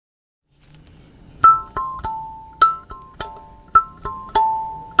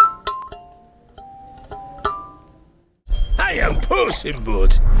I am Puss in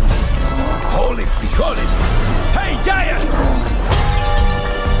Boots. Holy frijoles. Hey, Giant!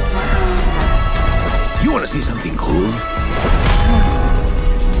 You want to see something cool?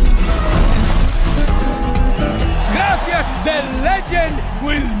 Gracias, the legend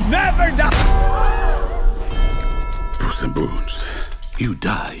will never die. Puss in Boots, you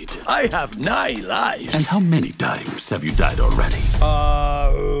died. I have 9 lives. And how many times have you died already?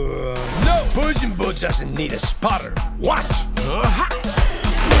 No. Puss in Boots doesn't need a spotter. Watch.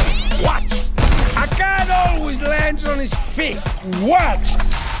 Watch. A cat always lands on his feet. Watch.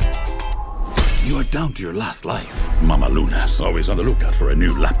 You are down to your last life. Mama Luna's always on the lookout for a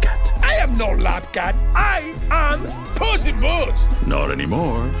new lap cat. I am no lap cat. I am Puss in Boots. Not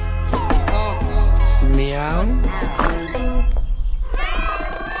anymore. Meow.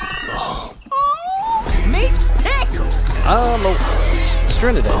 Meat pickle. It's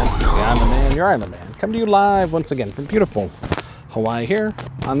Trinidad, the Island Man, your Island Man, come to you live once again from beautiful Hawaii here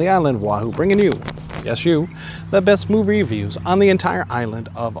on the island of Oahu, bringing you, yes you, the best movie reviews on the entire island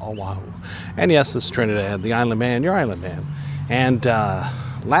of Oahu. And yes, this is Trinidad, the Island Man, your Island Man. And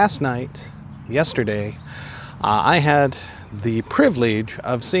yesterday, I had the privilege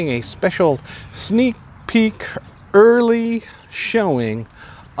of seeing a special sneak peek early showing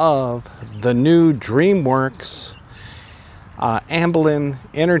of the new DreamWorks Amblin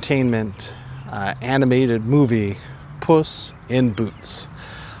Entertainment animated movie Puss in Boots.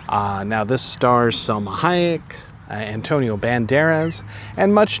 Now this stars Salma Hayek, Antonio Banderas,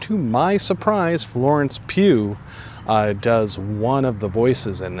 and much to my surprise, Florence Pugh does one of the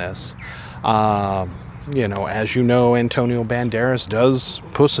voices in this. You know, as you know, Antonio Banderas does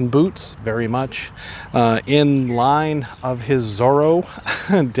Puss in Boots very much in line of his Zorro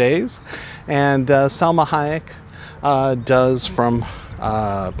days, and Salma Hayek does from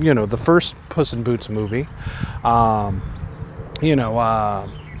you know, the first Puss in Boots movie, you know,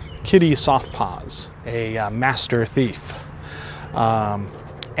 Kitty Softpaws, a master thief,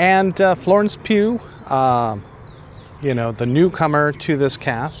 and Florence Pugh, you know, the newcomer to this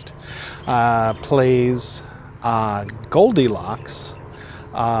cast, plays Goldilocks,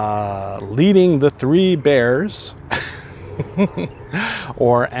 leading the 3 bears,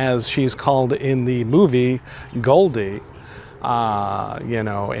 or as she's called in the movie, Goldie, you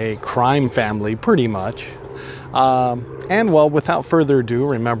know, a crime family pretty much. And well, without further ado,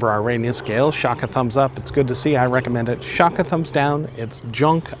 remember our rating scale: shock a thumbs up, it's good to see, I recommend it; shock a thumbs down, it's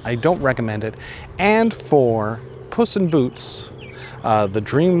junk, I don't recommend it. And for Puss in Boots, the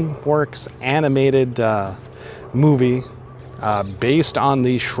DreamWorks animated movie based on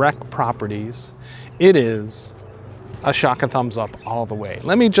the Shrek properties, it is a shock a thumbs up all the way.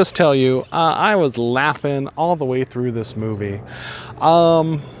 Let me just tell you, I was laughing all the way through this movie.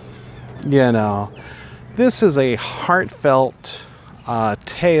 You know, this is a heartfelt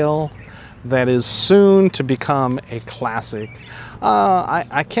tale that is soon to become a classic.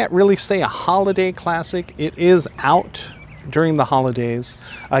 I can't really say a holiday classic. It is out during the holidays.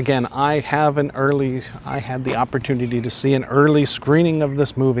 Again, I had the opportunity to see an early screening of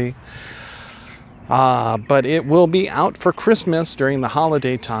this movie. But it will be out for Christmas during the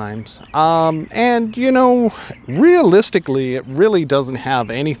holiday times. And, you know, realistically, it really doesn't have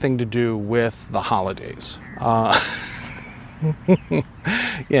anything to do with the holidays.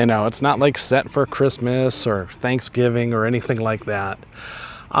 You know, it's not like set for Christmas or Thanksgiving or anything like that.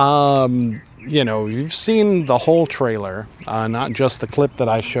 You know, you've seen the whole trailer, not just the clip that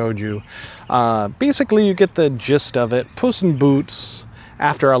I showed you. Basically, you get the gist of it. Puss in Boots,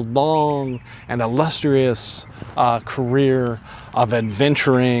 after a long and illustrious career of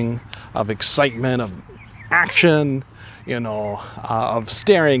adventuring, of excitement, of action, you know, of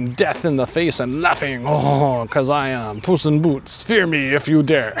staring death in the face and laughing, oh, 'cause I am Puss in Boots, fear me if you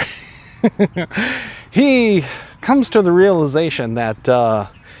dare. He comes to the realization that,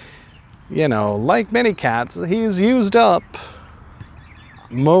 you know, like many cats, he's used up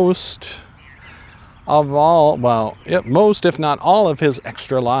most of all, well, most if not all of his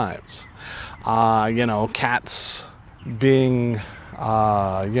extra lives. You know, cats being,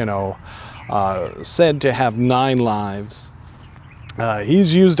 you know, said to have 9 lives.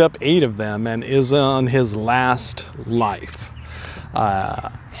 He's used up 8 of them and is on his last life.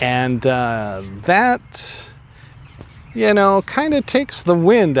 And that, you know, kind of takes the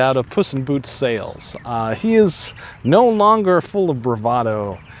wind out of Puss in Boots' sails. He is no longer full of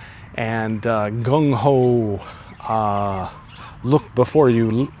bravado and gung-ho, look before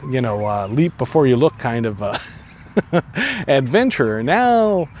you, you know, leap before you look kind of adventurer.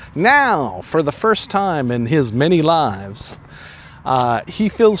 Now, for the first time in his many lives, he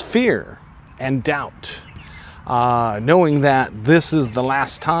feels fear and doubt. knowing that this is the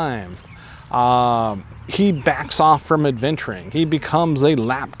last time, he backs off from adventuring. He becomes a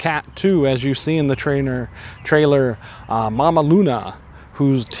lap cat too, as you see in the trailer. Mama Luna,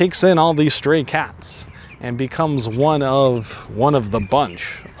 who takes in all these stray cats and becomes one of the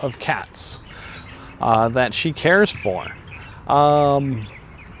bunch of cats that she cares for. And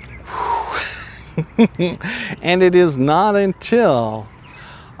it is not until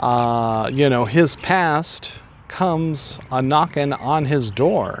his past comes a knocking on his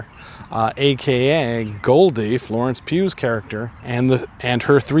door, aka Goldie, Florence Pugh's character, and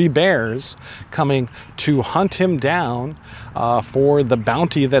her 3 bears coming to hunt him down for the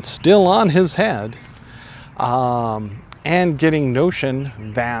bounty that's still on his head, and getting notion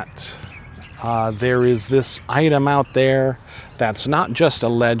that there is this item out there that's not just a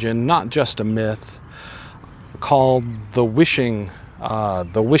legend, not just a myth, called the wishing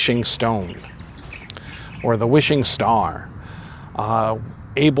stone, or the wishing star,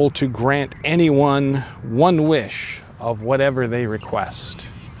 able to grant anyone one wish of whatever they request.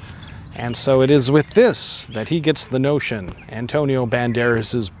 And so it is with this that he gets the notion, Antonio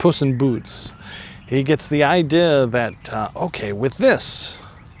Banderas' Puss in Boots. He gets the idea that, okay, with this,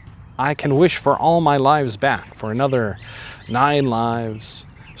 I can wish for all my lives back, for another 9 lives,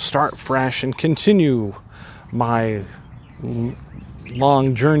 start fresh and continue my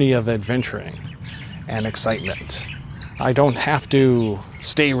long journey of adventuring and excitement. I don't have to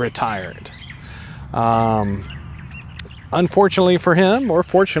stay retired. Unfortunately for him, or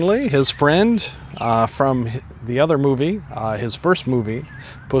fortunately, his friend from the other movie, his first movie,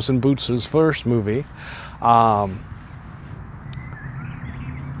 Puss in Boots' first movie, Selma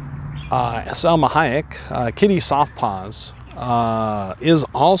Hayek, Kitty Softpaws, is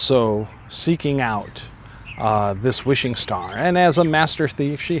also seeking out this wishing star. And as a master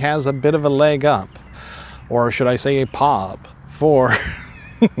thief, she has a bit of a leg up, or should I say a paw up, for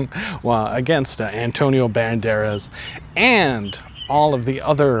against Antonio Banderas and all of the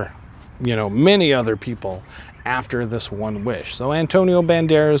other, many other people after this one wish. So Antonio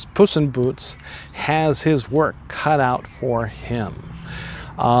Banderas, Puss in Boots, has his work cut out for him.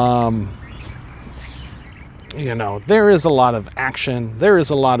 There is a lot of action, there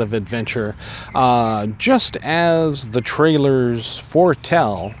is a lot of adventure, just as the trailers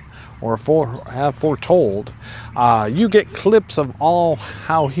foretell, or have foretold. You get clips of all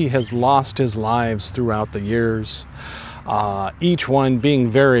how he has lost his lives throughout the years, each one being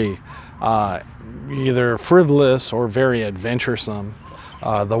very either frivolous or very adventuresome.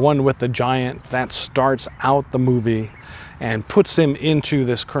 The one with the giant, that starts out the movie and puts him into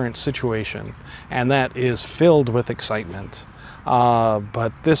this current situation, and that is filled with excitement.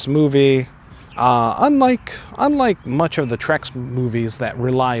 But this movie, unlike much of the Trek movies that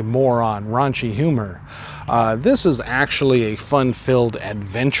rely more on raunchy humor, this is actually a fun-filled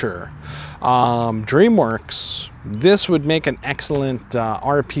adventure. DreamWorks, this would make an excellent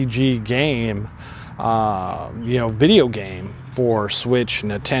RPG game, video game for Switch,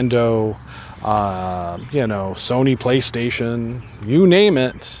 Nintendo, Sony PlayStation, you name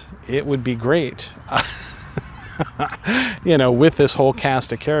it, it would be great. With this whole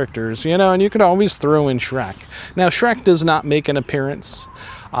cast of characters, and you could always throw in Shrek. Now, Shrek does not make an appearance.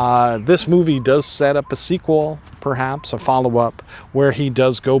 This movie does set up a sequel, perhaps a follow-up, where he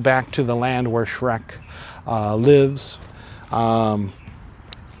does go back to the land where Shrek lives,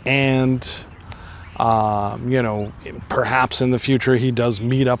 perhaps in the future he does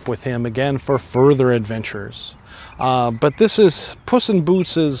meet up with him again for further adventures. But this is Puss in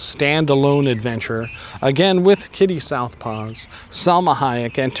Boots' standalone adventure, again with Kitty Southpaws, Salma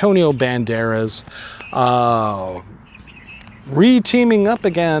Hayek, Antonio Banderas, re-teaming up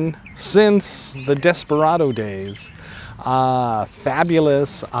again since the Desperado days.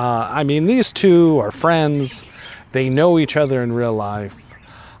 Fabulous. These two are friends. They know each other in real life.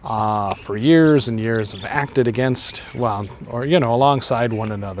 For years and years have acted against, alongside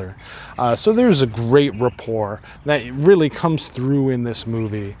one another. So there's a great rapport that really comes through in this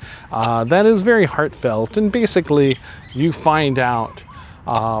movie that is very heartfelt, and basically you find out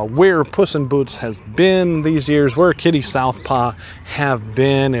where Puss in Boots has been these years, where Kitty Southpaw have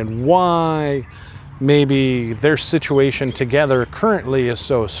been, and why maybe their situation together currently is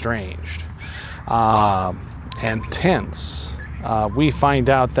so estranged and tense. We find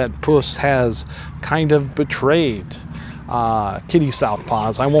out that Puss has kind of betrayed Kitty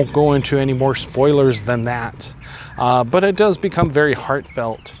Southpaws. I won't go into any more spoilers than that, but it does become very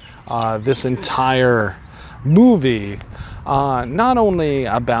heartfelt, this entire movie, not only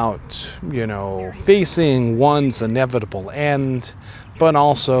about, facing one's inevitable end, but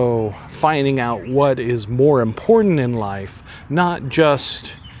also finding out what is more important in life, not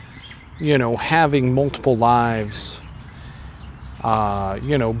just, you know, having multiple lives,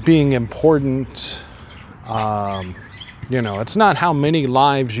 you know, being important. You know, it's not how many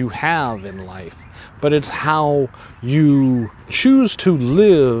lives you have in life, but it's how you choose to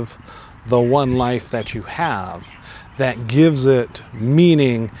live the one life that you have that gives it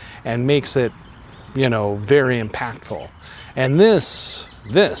meaning and makes it, you know, very impactful. And this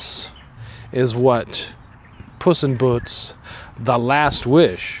is what Puss in Boots: The Last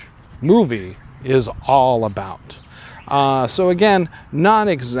Wish movie is all about. So again, not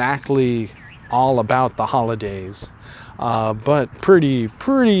exactly all about the holidays, but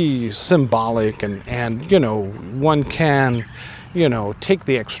pretty symbolic, and you know, one can, you know, take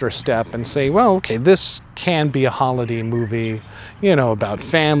the extra step and say, well, okay, this can be a holiday movie, you know, about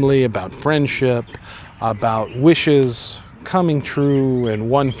family, about friendship, about wishes coming true in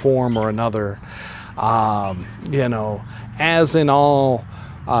one form or another. You know, as in all,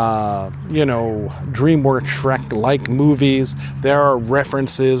 you know, DreamWorks Shrek-like movies, there are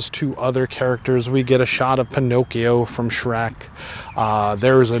references to other characters. We get a shot of Pinocchio from Shrek.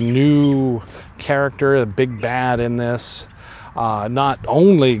 There's a new character, a big bad in this. Not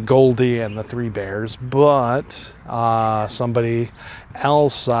only Goldie and the Three Bears, but somebody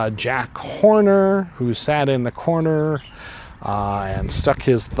else, Jack Horner, who sat in the corner and stuck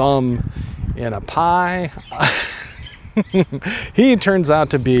his thumb in a pie. He turns out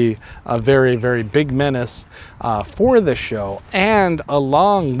to be a very, very big menace for the show, and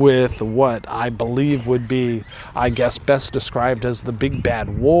along with what I believe would be, I guess, best described as the big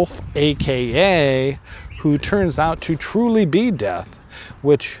bad wolf, aka who turns out to truly be Death,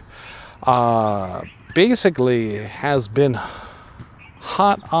 which basically has been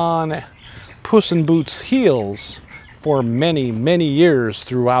hot on Puss in Boots' heels for many, many years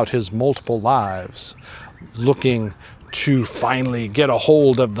throughout his multiple lives, looking to finally get a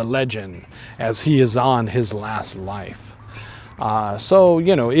hold of the legend as he is on his last life. So,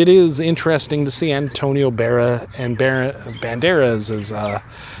 you know, it is interesting to see Antonio Banderas as,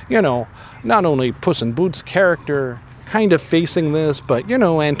 you know, not only Puss in Boots' character kind of facing this, but, you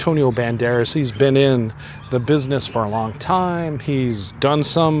know, Antonio Banderas, he's been in the business for a long time. He's done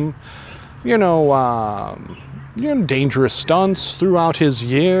some, you know, dangerous stunts throughout his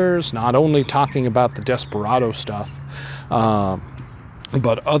years, not only talking about the Desperado stuff,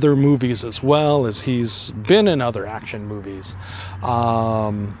 but other movies as well, as he's been in other action movies,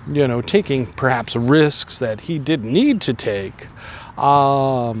 you know, taking perhaps risks that he didn't need to take,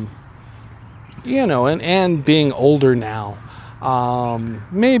 you know, and being older now,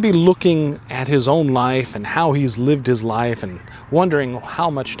 maybe looking at his own life and how he's lived his life and wondering how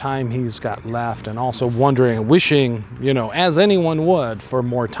much time he's got left, and also wondering, wishing, you know, as anyone would, for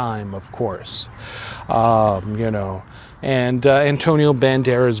more time, of course, you know. And Antonio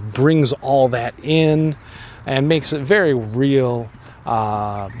Banderas brings all that in and makes it very real.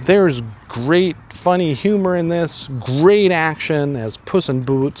 There's great funny humor in this, great action as Puss in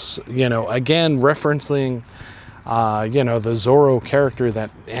Boots, you know, again referencing, you know, the Zorro character that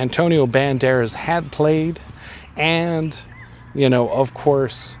Antonio Banderas had played. And, you know, of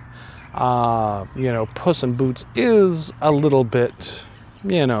course, you know, Puss in Boots is a little bit,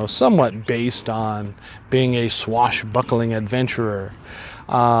 you know, somewhat based on being a swashbuckling adventurer.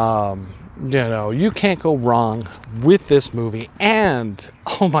 You know, you can't go wrong with this movie. And,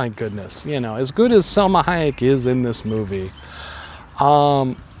 oh my goodness, you know, as good as Selma Hayek is in this movie,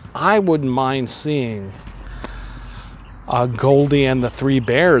 I wouldn't mind seeing Goldie and the Three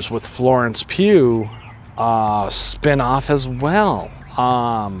Bears with Florence Pugh spin-off as well.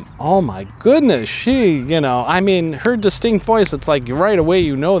 Oh my goodness, she, you know, I mean, her distinct voice, it's like right away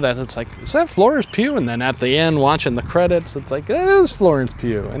you know that. It's like, is that Florence Pugh? And then at the end, watching the credits, it's like, that is Florence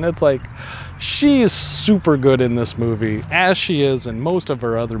Pugh. And it's like, she is super good in this movie, as she is in most of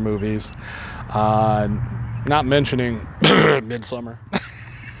her other movies. Not mentioning Midsummer.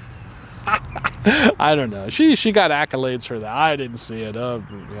 I don't know. She got accolades for that. I didn't see it.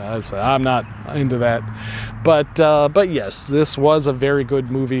 So I'm not into that. But yes, this was a very good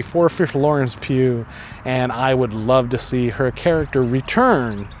movie for Florence Pugh, and I would love to see her character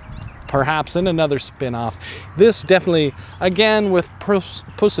return, perhaps in another spin-off. This definitely, again, with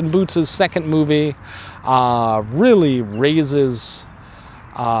Puss in Boots' second movie, really raises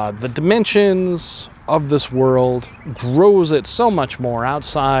the dimensions of this world, grows it so much more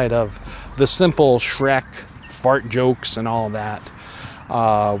outside of the simple Shrek fart jokes and all that,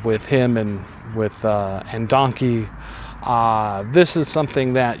 with him and with and Donkey. This is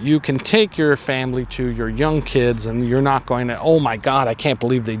something that you can take your family to, your young kids, and you're not going to, oh my God, I can't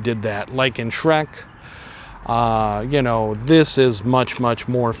believe they did that. Like in Shrek, you know, this is much, much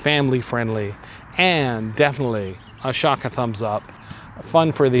more family friendly, and definitely a shock, a thumbs up.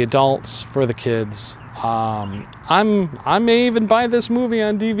 Fun for the adults, for the kids. I may even buy this movie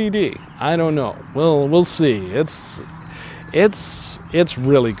on DVD. I don't know. We'll see. It's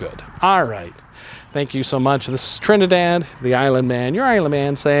really good. All right. Thank you so much. This is Trinidad the Island Man, your Island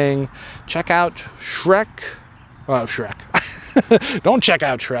Man, saying check out Shrek. Well, Shrek. Don't check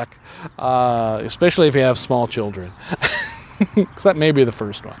out Shrek, especially if you have small children, because that may be the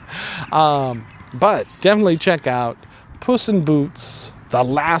first one. But definitely check out Puss in Boots: The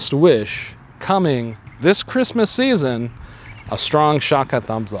Last Wish, coming this Christmas season. A strong shock, a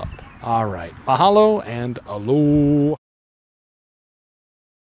thumbs up. All right. Mahalo and aloha.